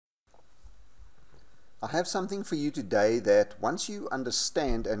I have something for you today that, once you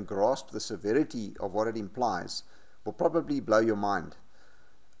understand and grasp the severity of what it implies, will probably blow your mind.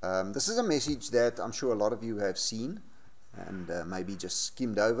 This is a message that I'm sure a lot of you have seen and maybe just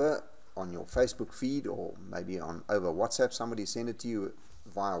skimmed over on your Facebook feed, or maybe over WhatsApp. Somebody sent it to you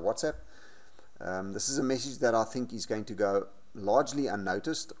via WhatsApp. This is a message that I think is going to go largely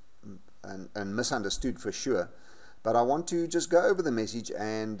unnoticed and misunderstood for sure. But I want to just go over the message,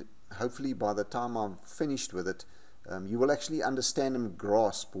 and hopefully by the time I've finished with it, you will actually understand and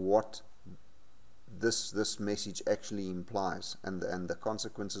grasp what this message actually implies, and the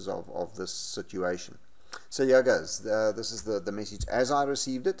consequences of this situation. So here goes. This is the message as I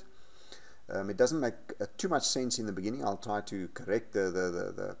received it. It doesn't make too much sense in the beginning. I'll try to correct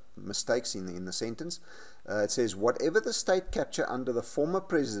the mistakes in the sentence. It says, whatever the state capture under the former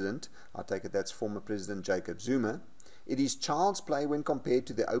president, I take it that's former President Jacob Zuma, it is child's play when compared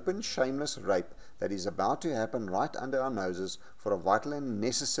to the open, shameless rape that is about to happen right under our noses for a vital and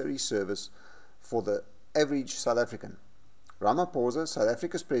necessary service for the average South African. Ramaphosa, South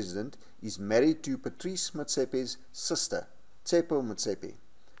Africa's president, is married to Patrice Motsepe's sister, Tsepo Motsepe.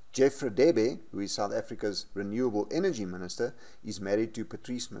 Jeff Radebe, who is South Africa's renewable energy minister, is married to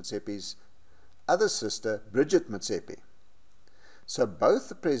Patrice Motsepe's other sister, Bridget Motsepe. So both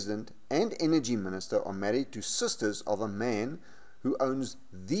the president and energy minister are married to sisters of a man who owns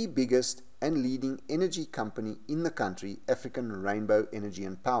the biggest and leading energy company in the country, African Rainbow Energy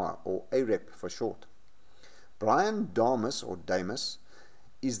and Power, or AREP for short. Brian Dames, or Dames,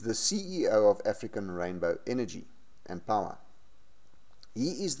 is the CEO of African Rainbow Energy and Power.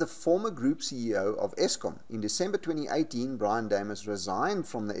 He is the former group CEO of Eskom. In December 2018, Brian Dames resigned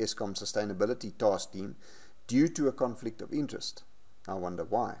from the Eskom Sustainability Task Team due to a conflict of interest. I wonder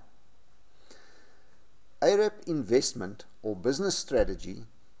why. AREP investment or business strategy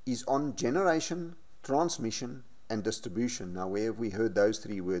is on generation, transmission and distribution. Now, where have we heard those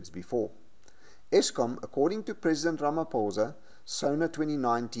three words before? Eskom, according to President Ramaphosa, SONA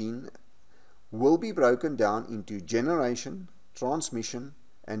 2019, will be broken down into generation, transmission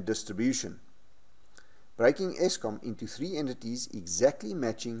and distribution. Breaking Eskom into three entities exactly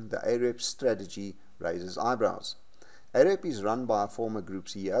matching the AREP strategy raises eyebrows. AREP is run by a former group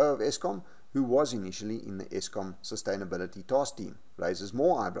CEO of Eskom who was initially in the Eskom Sustainability Task Team. Raises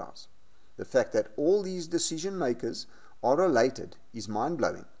more eyebrows. The fact that all these decision makers are related is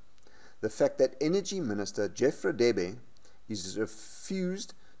mind-blowing. The fact that Energy Minister Jeff Radebe has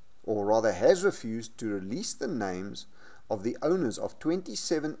refused to release the names of the owners of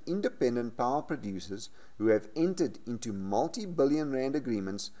 27 independent power producers who have entered into multi-billion rand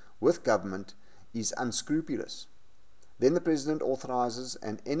agreements with government is unscrupulous. Then the President authorizes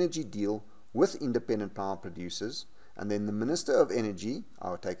an energy deal with independent power producers, and then the Minister of Energy,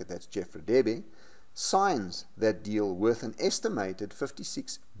 I'll take it that's Jeff Radebe, signs that deal worth an estimated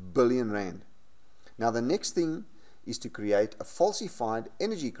 56 billion rand. Now the next thing is to create a falsified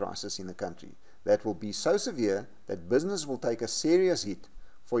energy crisis in the country that will be so severe that business will take a serious hit.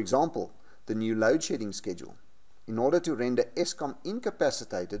 For example, the new load shedding schedule. In order to render Eskom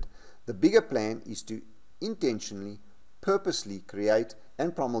incapacitated, the bigger plan is to intentionally, purposely create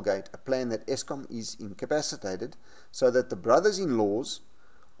and promulgate a plan that Eskom is incapacitated, so that the brothers-in-laws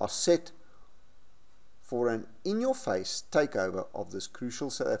are set for an in-your-face takeover of this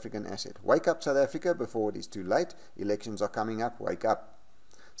crucial South African asset. Wake up, South Africa, before it is too late. Elections are coming up. Wake up.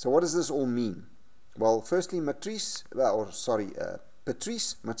 So what does this all mean? Well, firstly, Patrice Motsepe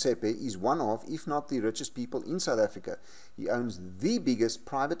is one of, if not the richest people in South Africa. He owns the biggest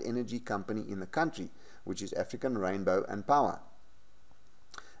private energy company in the country, which is African Rainbow and Power.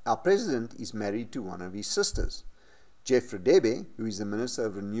 Our president is married to one of his sisters. Jeff Radebe, who is the Minister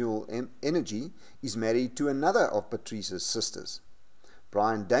of Renewable Energy, is married to another of Patrice's sisters.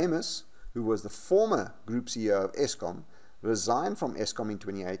 Brian Dames, who was the former Group CEO of Eskom, resigned from Eskom in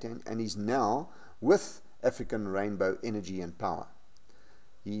 2018 and is now with African Rainbow Energy and Power.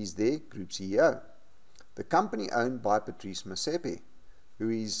 He is their Group CEO. The company owned by Patrice Motsepe,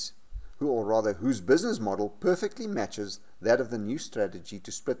 whose business model perfectly matches that of the new strategy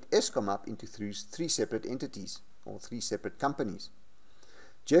to split Eskom up into three separate entities, or three separate companies.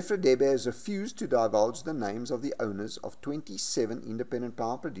 Jeff Radebe has refused to divulge the names of the owners of 27 independent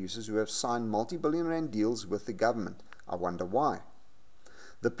power producers who have signed multi-billion rand deals with the government. I wonder why.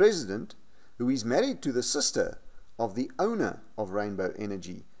 The president, who is married to the sister of the owner of Rainbow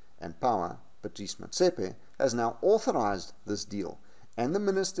Energy and Power, Patrice Motsepe, has now authorized this deal, and the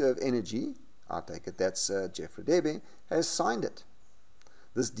Minister of Energy, I take it that's Jeff Radebe, has signed it.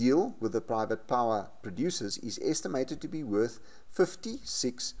 This deal with the private power producers is estimated to be worth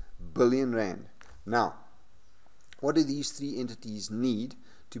 56 billion rand. Now, what do these three entities need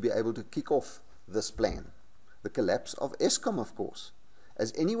to be able to kick off this plan? The collapse of Eskom, of course.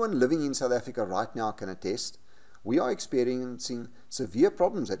 As anyone living in South Africa right now can attest, we are experiencing severe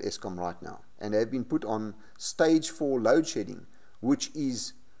problems at Eskom right now and have been put on stage 4 load shedding, which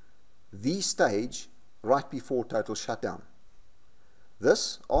is the stage right before total shutdown.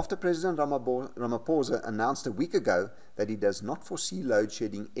 This, after President Ramaphosa announced a week ago that he does not foresee load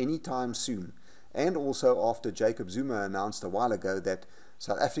shedding anytime soon, and also after Jacob Zuma announced a while ago that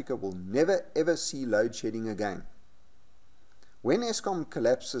South Africa will never ever see load shedding again. When Eskom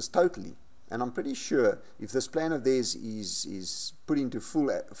collapses totally, and I'm pretty sure if this plan of theirs is put into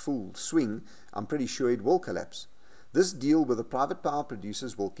full swing, I'm pretty sure it will collapse. This deal with the private power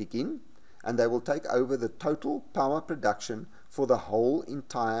producers will kick in, and they will take over the total power production for the whole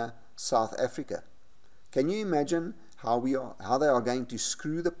entire South Africa. Can you imagine how they are going to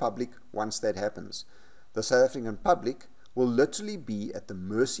screw the public once that happens? The South African public will literally be at the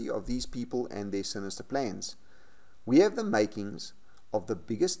mercy of these people and their sinister plans. We have the makings of the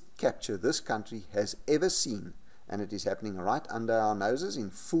biggest capture this country has ever seen, and it is happening right under our noses in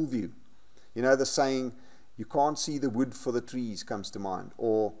full view. You know the saying, you can't see the wood for the trees, comes to mind.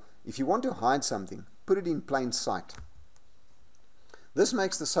 Or, if you want to hide something, put it in plain sight. This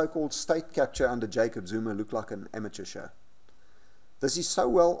makes the so-called state capture under Jacob Zuma look like an amateur show. This is so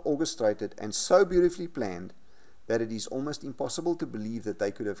well orchestrated and so beautifully planned that it is almost impossible to believe that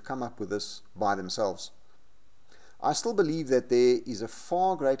they could have come up with this by themselves. I still believe that there is a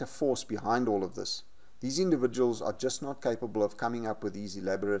far greater force behind all of this. These individuals are just not capable of coming up with these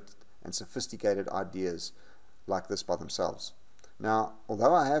elaborate and sophisticated ideas like this by themselves. Now,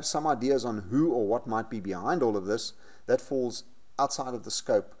 although I have some ideas on who or what might be behind all of this, that falls outside of the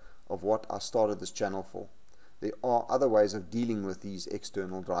scope of what I started this channel for. There are other ways of dealing with these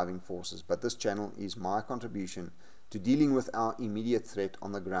external driving forces, but this channel is my contribution to dealing with our immediate threat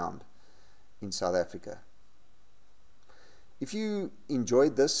on the ground in South Africa. If you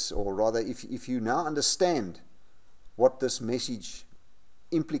enjoyed this, or rather if you now understand what this message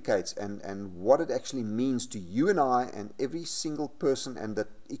implicates and what it actually means to you and I and every single person and the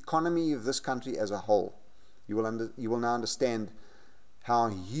economy of this country as a whole, you will now understand how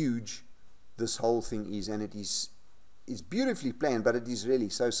huge this whole thing is, and it is beautifully planned, but it is really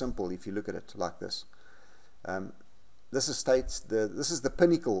so simple if you look at it like this. This is the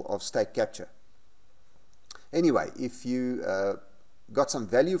pinnacle of state capture. Anyway, if you got some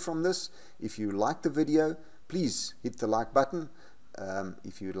value from this, if you liked the video, please hit the like button.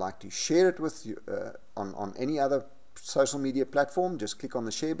 If you'd like to share it with you on any other social media platform, just click on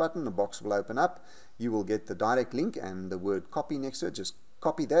the share button, the box will open up, you will get the direct link and the word copy next to it. Just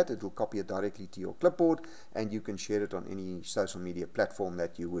copy that, it will copy it directly to your clipboard, and you can share it on any social media platform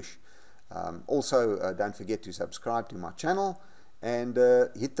that you wish. Also, don't forget to subscribe to my channel and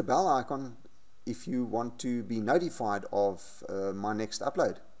hit the bell icon if you want to be notified of my next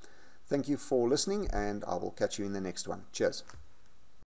upload. Thank you for listening, and I will catch you in the next one. Cheers.